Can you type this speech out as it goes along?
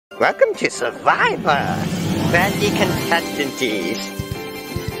Welcome to Survivor! 20 contestants.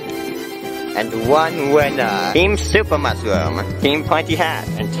 And one winner. Team Super Mushroom, Team Pointy Hats,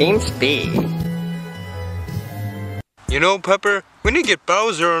 and Team Speed. You know, Pepper, we need to get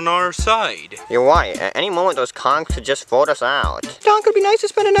Bowser on our side. You're right. At any moment, those Kongs could just vote us out. Don, could be nice to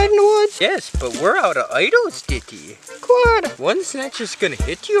spend a night in the woods. Yes, but we're out of idols, Diddy. Quad. One's not just gonna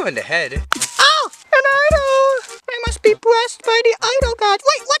hit you on the head. Oh, an idol! I must be blessed by the idol god.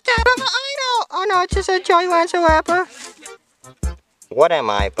 Wait, what the hell of an idol? Oh no, it's just a Joy Lancer rapper. What am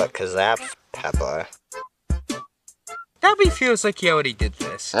I but Kazap's Pepper? Dobby feels like he already did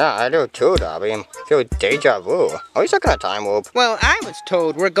this. Yeah, I do too, Dobby. I feel deja vu. Are we stuck in a time loop? Well, I was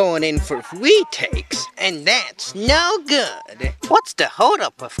told we're going in for retakes, and that's no good. What's the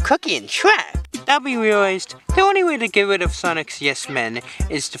holdup of Cookie and Trap? Dobby realized the only way to get rid of Sonic's yes men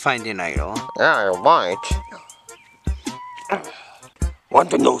is to find an idol. Yeah, you're right.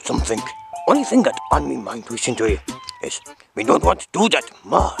 Want to know something? Only thing that's on me mind recently is we don't want to do that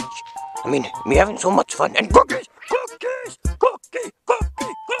much. I mean, we having so much fun and cookies!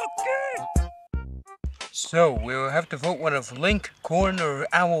 So, we'll have to vote one of Link, Corn, or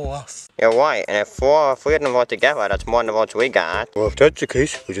Owl off. You're right, and if three of them vote together, that's more than the votes we got. Well, if that's the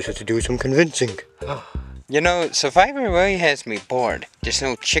case, we just have to do some convincing. You know, Survivor really has me bored. There's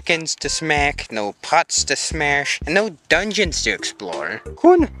no chickens to smack, no pots to smash, and no dungeons to explore.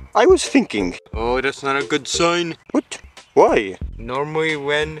 Quan, I was thinking. Oh, that's not a good sign. What? Why? Normally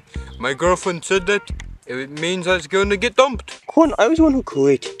when my girlfriend said that, it means I was going to get dumped. Quan, I was the one who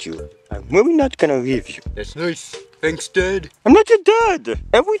created you. I'm really not gonna leave you. That's nice. Thanks, Dad. I'm not your dad!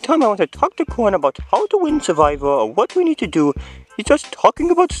 Every time I want to talk to Quan about how to win Survivor or what we need to do, he's just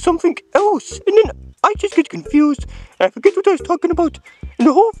talking about something else. And then I just get confused, and I forget what I was talking about, and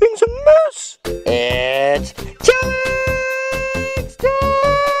the whole thing's a mess! It's challenge time!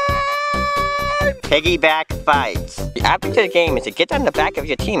 Piggyback Fights. The object of the game is to get on the back of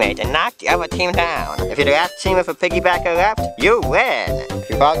your teammate and knock the other team down. If you're the last team with a piggybacker left, you win. If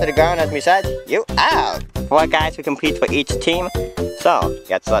you fall to the ground, as we said, you out. 4 guys who compete for each team, so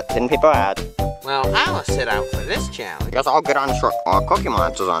let's let 10 people out. Well, I'll sit out for this challenge. Guess I'll get on Cookie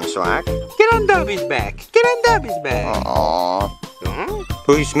Monster's on Slack. Get on Dobby's back. Get on Dobby's back. Aww.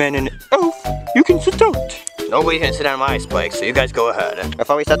 Policeman and Elf, you can sit out. Nobody can sit on my spike, so you guys go ahead.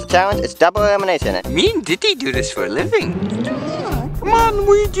 Before we start the challenge, it's double elimination. Me and Diddy do this for a living. Come on,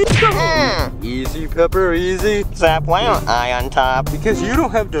 Luigi, go! Easy, Pepper, easy. Zap, why don't I on top? Because you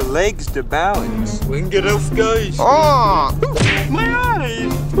don't have the legs to balance. We can get off, guys. Oh! My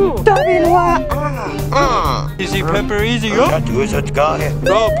eyes! Easy, Pepper, easy. Oh, That was that guy.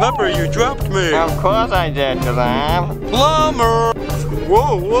 Pepper, you dropped me. Of course I did, Zap. Plumber!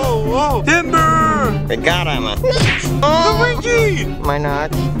 Whoa, whoa, whoa! Timber! We got him. Luigi! My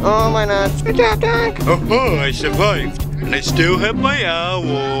nuts. Oh, my nuts. Good job, Doc. Oh, I survived. And I still have my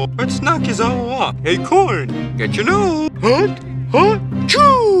owl. Let's knock his owl off. Hey, Corn, get your nose. Hot,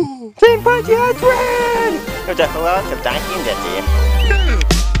 choo! Team Pointy Hats win! With the heroics of Donkey and Diddy.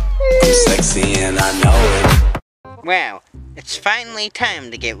 I'm sexy and I know it. Well, it's finally time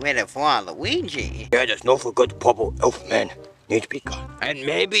to get rid of Waluigi. Yeah, there's no for good purple elf man. Need to be gone. And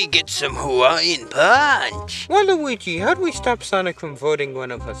maybe get some Hawaiian punch. Well, Luigi, how do we stop Sonic from voting one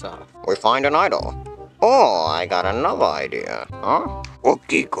of us off? We find an idol. Oh, I got another idea. Huh?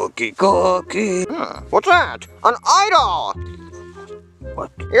 Cookie, cookie, cookie. What's that? An idol!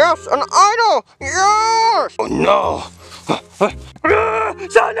 What? Yes, an idol! Yes! Oh no!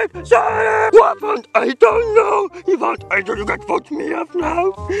 Sonic! Sonic! What happened? I don't know! You want idol, you got vote me off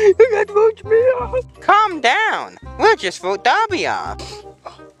now! You got vote me off! Calm down. We'll just vote Dobby off.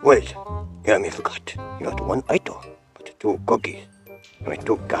 Wait, yeah, I forgot. You got one idol, but 2 cookies. I mean,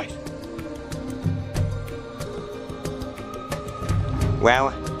 2 guys.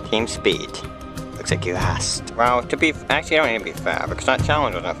 Well, Team Speed. Looks like you asked. Well, actually, I don't need to be fair, because that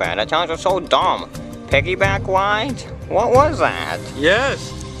challenge wasn't fair. That challenge was so dumb. Piggyback wide? What was that?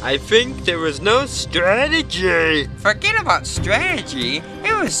 Yes, I think there was no strategy. Forget about strategy.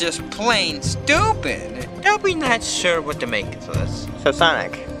 It was just plain stupid. Dobby not sure what to make of this. So,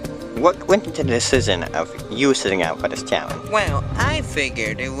 Sonic, what went into the decision of you sitting out for this challenge? Well, I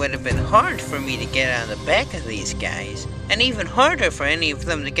figured it would have been hard for me to get on the back of these guys, and even harder for any of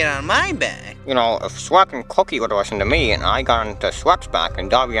them to get on my back. You know, if Swag and Cookie would have listened to me, and I got onto Swag's back and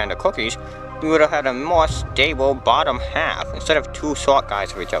Dobby onto Cookie's, we would have had a more stable bottom half, instead of 2 short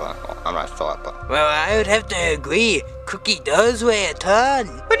guys for each other. Well, I'm not short, but... Well, I would have to agree. Cookie does weigh a ton.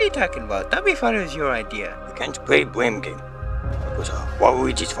 What are you talking about? Dobby thought it was your idea. You can't play blame game. It was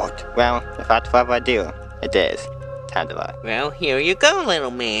Waluigi's fault. Well, if that's what I do, it is. Time to vote. Well, here you go,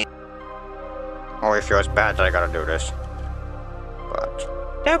 little man. Oh, it feels bad that I gotta do this.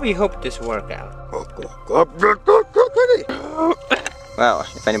 But... Darby, hope this work out. Well,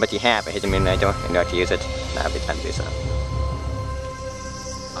 if anybody have a hidden midnight door and you like to use it, that'll be time to do so.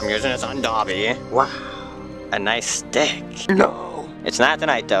 I'm using this on Darby. Wow. A nice stick. No. It's not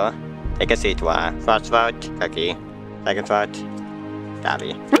tonight though. Take a seat, Wah. First vote, Cookie. Second vote,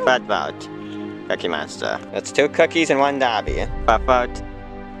 Darby. Third vote, Cookie Monster. That's 2 cookies and 1 Darby. Fourth vote,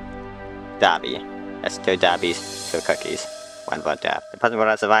 Darby. That's 2 Darbies, 2 cookies. 1 vote Darby. The person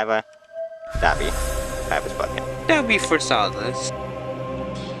voted on Survivor, Darby. 5 was broken. Darby foresaw this.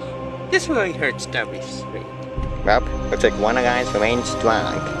 This really hurts Darby's streak. Well, looks like one alliance remains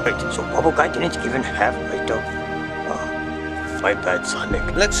strong. Wait, so Bubble Guy didn't even have right though? Oh, my bad, Sonic.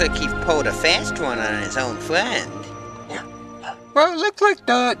 Looks like he pulled a fast one on his own friend. Yeah. Well, it looks like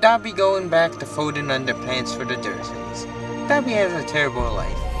Darby going back to folding underpants for the Dursleys. Darby has a terrible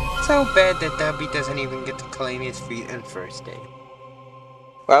life. So bad that Darby doesn't even get to claim his feet on first day.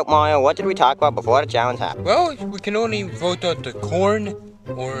 Well, Mario, what did we talk about before the challenge happened? Well, we can only vote out the corn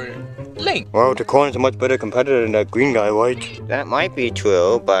or Link. Well, the corn is a much better competitor than that green guy, right? That might be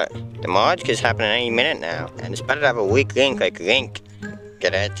true, but the merge is happening any minute now. And it's better to have a weak link like Link.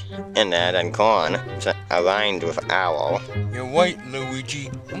 Get it? And that and corn. It's aligned with Owl. You're right, Luigi.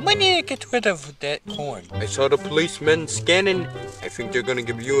 We need to get rid of that corn. I saw the policemen scanning. I think they're gonna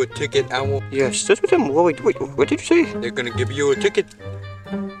give you a ticket, Owl. Yes, that's what I'm worried. Wait, what did you say? They're gonna give you a ticket.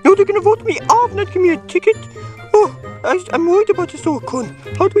 No, they're gonna vote me off, not give me a ticket. Oh, I'm worried about this though, Corn.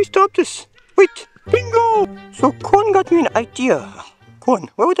 How do we stop this? Wait, bingo! So Corn got me an idea. Corn,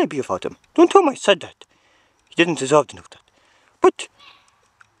 where would I be without him? Don't tell him I said that. He didn't deserve to know that. But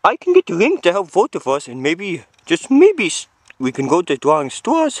I can get Link to help vote for us, and maybe, just maybe, we can go to drawing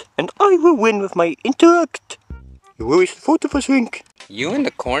straws, and I will win with my intellect. You really should vote for us, Link. You and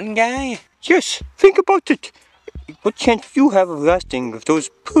the corn guy? Yes, think about it. What chance you have of lasting with those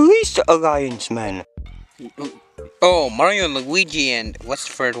police alliance men? Oh, Mario and Luigi and what's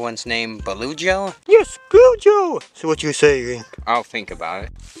the third one's name? Belujo? Yes, Belujo! So what you say, Link? I'll think about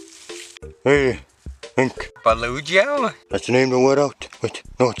it. Hey, Link. Belujo? That's the name that went out. Wait,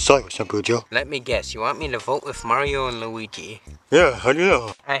 no, it's Cyrus, not Belujo. Let me guess, you want me to vote with Mario and Luigi? Yeah, how do you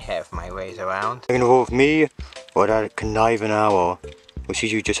know? I have my ways around. You're gonna vote with me or that conniving owl who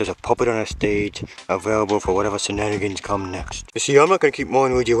sees you just as a puppet on a stage, available for whatever shenanigans come next. You see, I'm not gonna keep Mario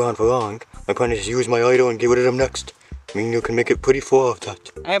and Luigi around for long. I'm gonna just use my idol and get rid of them next. I mean, you can make it pretty far of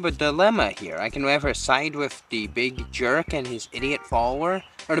that. I have a dilemma here. I can either side with the big jerk and his idiot follower,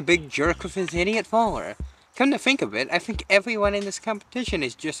 or the big jerk with his idiot follower. Come to think of it, I think everyone in this competition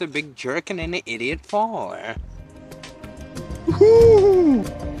is just a big jerk and an idiot follower. Woohoo!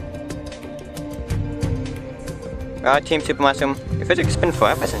 Team Super Mushroom, your physics has been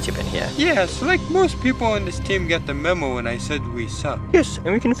forever since you've been here. Yes, like most people on this team got the memo when I said we suck. Yes,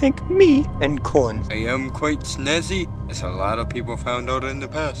 and we can thank me and Corn. I am quite snazzy, as a lot of people found out in the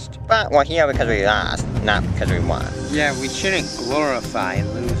past. But we're here because we lost, not because we won. Yeah, we shouldn't glorify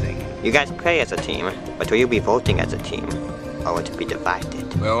losing. You guys play as a team, but will you be voting as a team? Or will it be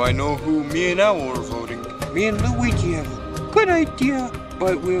divided? Well, I know who me and Owl are voting. Me and Luigi have a good idea,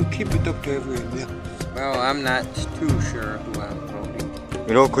 but we'll keep it up to everyone else. Well, I'm not too sure who I'm voting.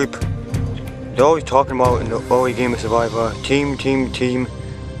 You know, Creep, they're always talking about in the early game of Survivor, team.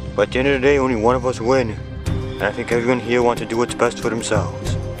 But at the end of the day, only one of us win. And I think everyone here wants to do what's best for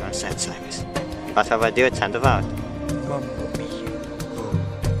themselves. Well said, Cyrus. Whatever I do, it's time to vote.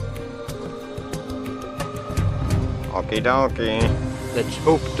 Okie dokie. Let's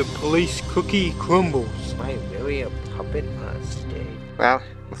hope the police cookie crumbles. Am I really a puppet on stage? Well,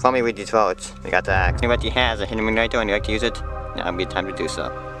 before we read these votes, we got to ask. Anybody has a hidden magneto and you like to use it? Now would be the time to do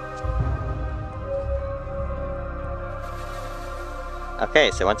so.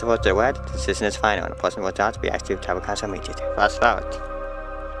 Okay, so once the votes are read, the decision is final, and the person votes out to be asked to travel across immediately. First vote,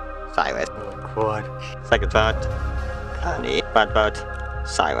 Cyrus. Quad. Second vote, Connie. Third vote,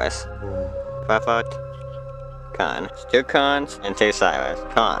 Cyrus. Fourth vote, Con. It's 2 cons and 2 Cyrus.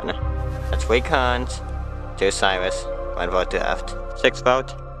 Con. That's 3 cons, 2 Cyrus, 1 vote left. 6th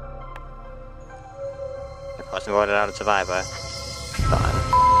vote, the person voted out of Survivor, Con.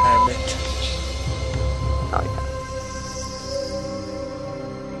 Damn it. Oh, yeah.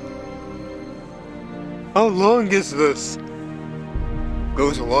 How long is this?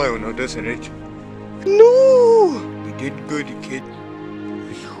 Goes a while now, doesn't it? No! You did good, kid.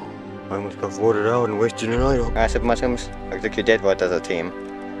 I almost got voted out and wasted an idol. Alright, Super Mushrooms, looks like you did vote as a team.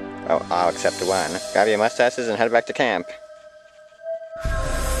 Well, I'll accept the one. Grab your mustaches and head back to camp.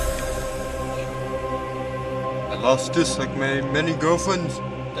 The lost this like my many girlfriends.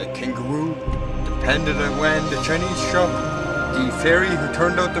 The kangaroo, the panda that ran the Chinese shop, the fairy who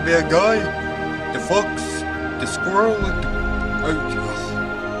turned out to be a guy, the fox, the squirrel.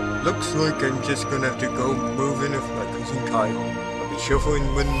 Looks like I'm just gonna have to go move in with my cousin Kyle. I'll be shuffling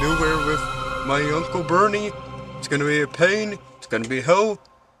manure with my Uncle Bernie. It's gonna be a pain, it's gonna be hell,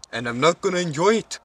 and I'm not gonna enjoy it.